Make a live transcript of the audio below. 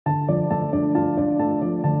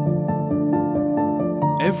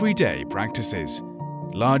everyday practices.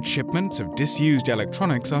 Large shipments of disused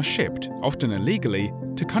electronics are shipped, often illegally,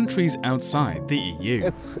 to countries outside the EU.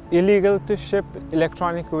 It's illegal to ship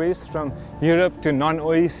electronic waste from Europe to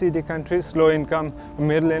non-OECD countries, low-income,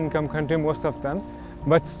 middle-income countries, most of them.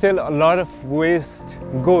 But still a lot of waste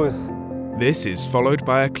goes. This is followed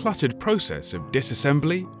by a cluttered process of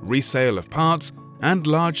disassembly, resale of parts, and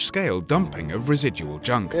large-scale dumping of residual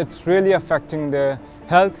junk. It's really affecting the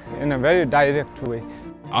health in a very direct way.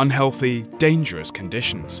 Unhealthy, dangerous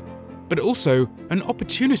conditions, but also an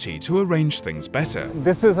opportunity to arrange things better.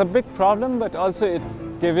 This is a big problem, but also it's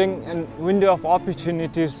giving a window of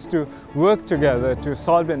opportunities to work together to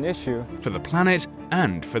solve an issue. For the planet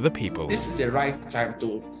and for the people. This is the right time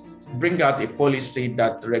to bring out a policy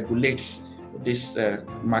that regulates this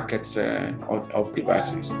market of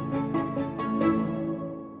devices.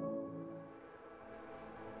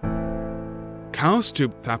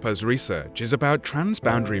 Kaustubh Thapa's research is about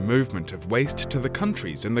transboundary movement of waste to the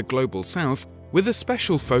countries in the global south, with a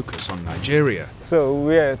special focus on Nigeria. So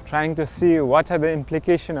we are trying to see what are the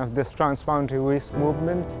implications of this transboundary waste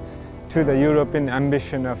movement to the European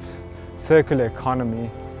ambition of circular economy.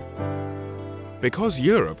 Because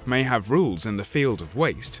Europe may have rules in the field of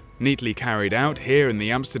waste, neatly carried out here in the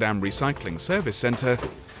Amsterdam Recycling Service Centre,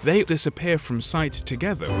 they disappear from sight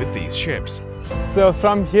together with these ships. So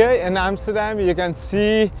from here in Amsterdam you can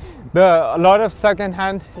see a lot of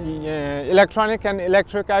second-hand electronic and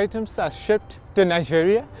electric items are shipped to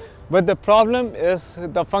Nigeria. But the problem is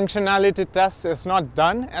the functionality test is not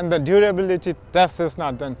done and the durability test is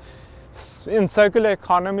not done. In circular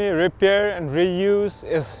economy, repair and reuse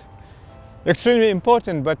is extremely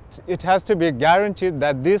important, but it has to be guaranteed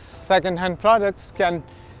that these second-hand products can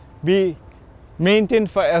be maintained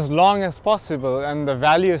for as long as possible and the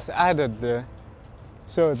value is added there.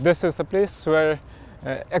 So this is the place where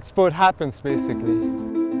export happens basically.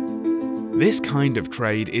 This kind of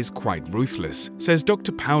trade is quite ruthless, says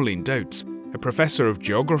Dr. Pauline Doets, a professor of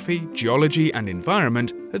geography, geology and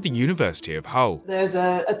environment at the University of Hull. There's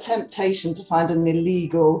a temptation to find an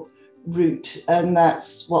illegal route, and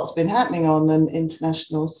that's what's been happening on an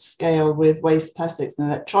international scale with waste plastics and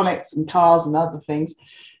electronics and cars and other things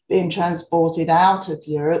being transported out of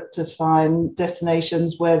Europe to find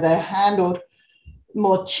destinations where they're handled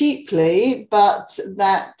more cheaply, but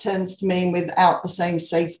that tends to mean without the same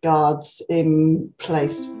safeguards in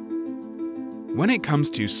place. When it comes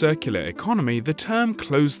to circular economy, the term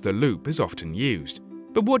 "close the loop" is often used.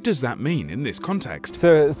 But what does that mean in this context?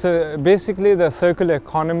 So basically the circular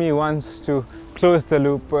economy wants to close the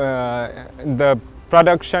loop, the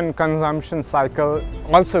production consumption cycle,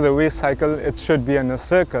 also the waste cycle, it should be in a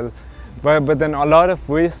circle. But then a lot of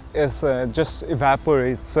waste is just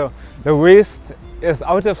evaporates. So the waste is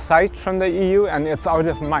out of sight from the EU and it's out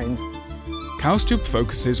of mind. Kaustubh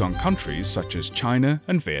focuses on countries such as China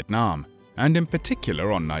and Vietnam, and in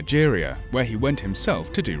particular on Nigeria, where he went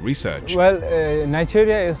himself to do research. Well,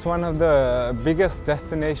 Nigeria is one of the biggest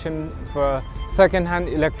destinations for second-hand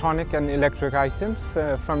electronic and electric items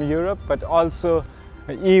from Europe, but also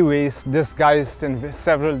e-waste disguised in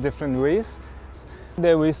several different ways.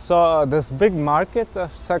 There we saw this big market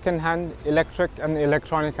of second-hand electric and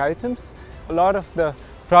electronic items. A lot of the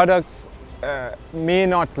products may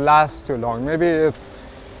not last too long. Maybe it's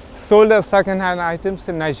sold as second-hand items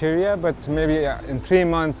in Nigeria, but maybe in 3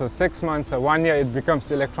 months or 6 months or 1 year it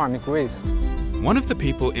becomes electronic waste. One of the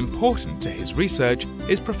people important to his research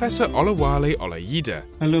is Professor Olawale Olayide.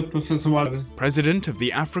 Hello, Professor Wale. President of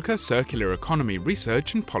the Africa Circular Economy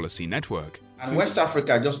Research and Policy Network. And West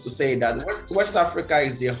Africa, just to say that West Africa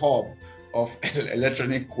is the hub of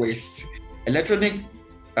electronic waste. Electronic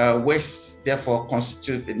waste therefore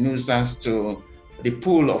constitutes a nuisance to the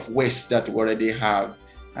pool of waste that we already have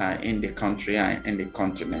in the country and in the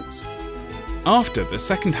continent. After the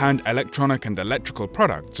second-hand electronic and electrical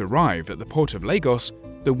products arrive at the port of Lagos,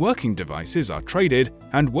 the working devices are traded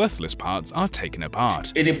and worthless parts are taken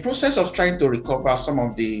apart. In the process of trying to recover some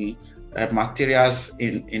of the materials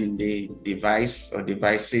in the device or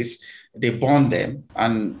devices, they burn them,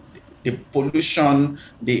 and the pollution,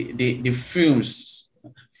 the fumes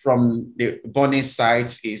from the burning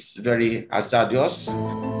sites is very hazardous.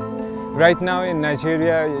 Right now in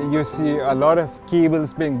Nigeria, you see a lot of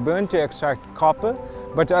cables being burned to extract copper,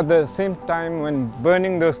 but at the same time, when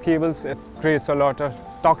burning those cables, it creates a lot of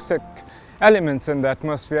toxic elements in the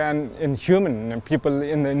atmosphere and in human and people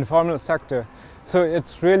in the informal sector. So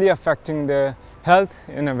it's really affecting their health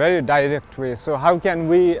in a very direct way. So how can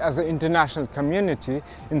we as an international community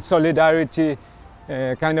in solidarity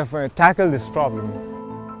tackle this problem?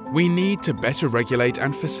 We need to better regulate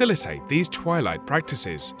and facilitate these twilight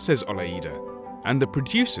practices, says Olayide. and the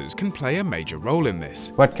producers can play a major role in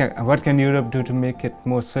this. What can Europe do to make it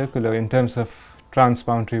more circular in terms of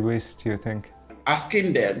transboundary waste, do you think?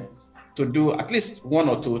 Asking them to do at least one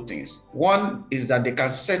or two things. One is that they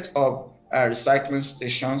can set up recycling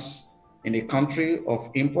stations in a country of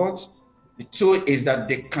import. The two is that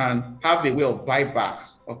they can have a way of buyback,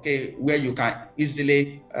 okay, where you can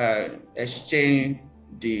easily exchange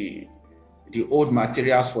the old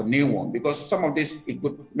materials for new one, because some of this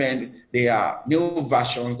equipment, they are new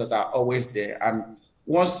versions that are always there. And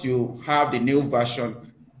once you have the new version,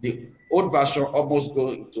 the old version almost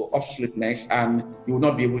go into obsoleteness and you will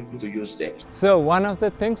not be able to use them. So one of the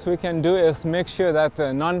things we can do is make sure that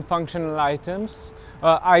non-functional items,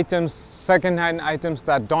 second-hand items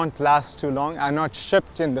that don't last too long are not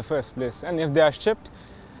shipped in the first place. And if they are shipped,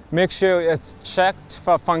 make sure it's checked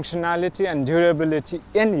for functionality and durability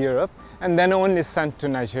in Europe and then only sent to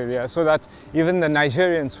Nigeria, so that even the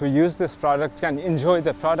Nigerians who use this product can enjoy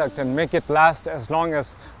the product and make it last as long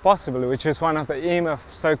as possible, which is one of the aim of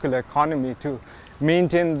circular economy, to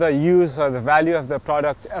maintain the use or the value of the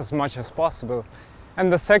product as much as possible.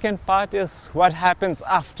 And the second part is what happens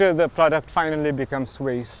after the product finally becomes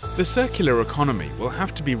waste. The circular economy will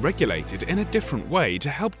have to be regulated in a different way to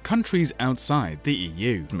help countries outside the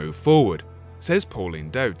EU move forward, says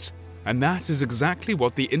Pauline Dotes. And that is exactly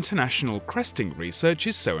what the international cresting research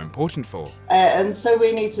is so important for. And so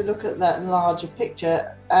we need to look at that larger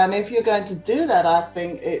picture. And if you're going to do that, I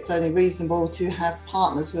think it's only reasonable to have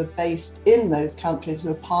partners who are based in those countries who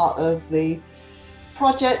are part of the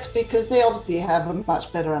project, because they obviously have a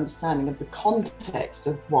much better understanding of the context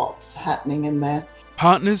of what's happening in there.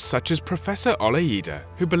 Partners such as Professor Oleida,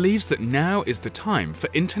 who believes that now is the time for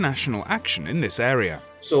international action in this area.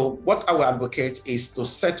 So what I will advocate is to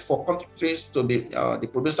set for countries to be, the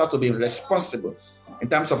producer to be responsible in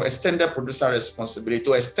terms of extended producer responsibility,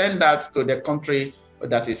 to extend that to the country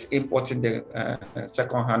that is importing the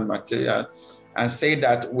second-hand material, and say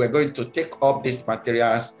that we're going to take up these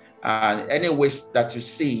materials, and any waste that you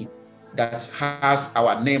see that has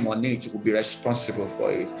our name on it will be responsible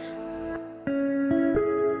for it.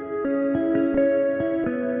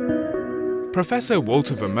 Professor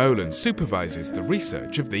Walter Vermeulen supervises the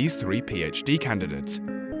research of these three PhD candidates.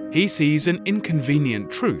 He sees an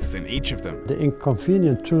inconvenient truth in each of them. The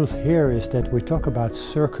inconvenient truth here is that we talk about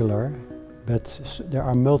circular, but there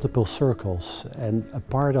are multiple circles, and a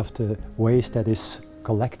part of the waste that is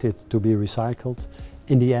collected to be recycled,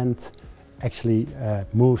 in the end, actually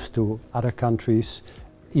moves to other countries,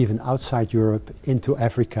 even outside Europe, into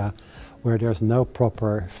Africa, where there's no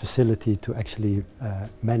proper facility to actually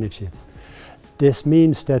manage it. This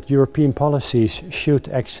means that European policies should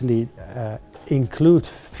actually include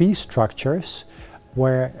fee structures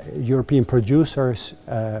where European producers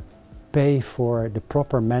pay for the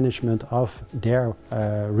proper management of their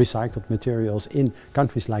recycled materials in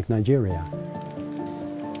countries like Nigeria.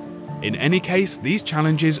 In any case, these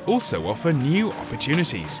challenges also offer new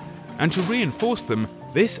opportunities, and to reinforce them,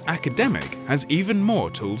 this academic has even more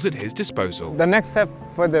tools at his disposal. The next step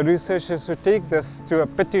for the research is to take this to a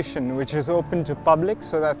petition which is open to public,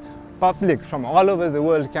 so that public from all over the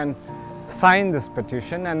world can sign this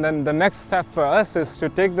petition. And then the next step for us is to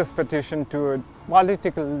take this petition to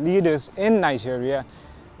political leaders in Nigeria,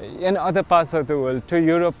 in other parts of the world, to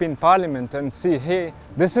European Parliament, and see, hey,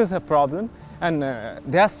 this is a problem, and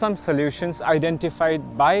there are some solutions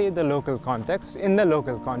identified by the local context, in the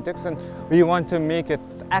local context, and we want to make it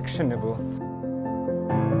actionable.